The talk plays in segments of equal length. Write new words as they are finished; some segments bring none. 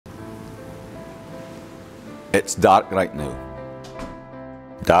It's dark right now.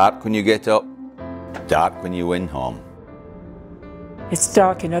 Dark when you get up, dark when you win home. It's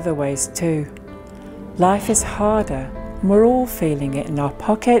dark in other ways too. Life is harder, and we're all feeling it in our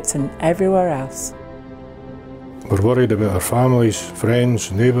pockets and everywhere else. We're worried about our families,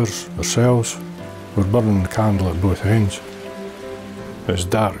 friends, neighbours, ourselves. We're burning the candle at both ends. It's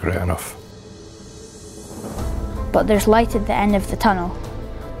dark right enough. But there's light at the end of the tunnel.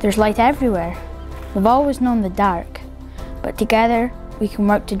 There's light everywhere. We've always known the dark, but together we can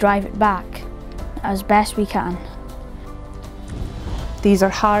work to drive it back as best we can. These are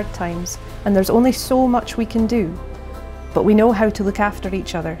hard times, and there's only so much we can do, but we know how to look after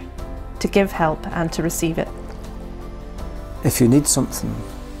each other, to give help and to receive it. If you need something,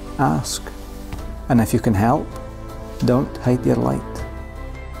 ask. And if you can help, don't hide your light.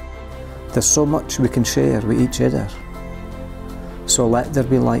 There's so much we can share with each other. So let there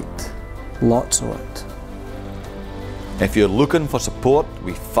be light, lots of it. If you're looking for support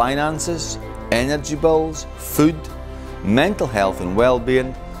with finances, energy bills, food, mental health and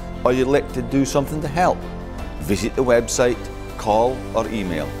well-being, or you'd like to do something to help, visit the website, call or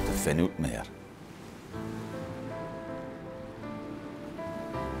email to find out more.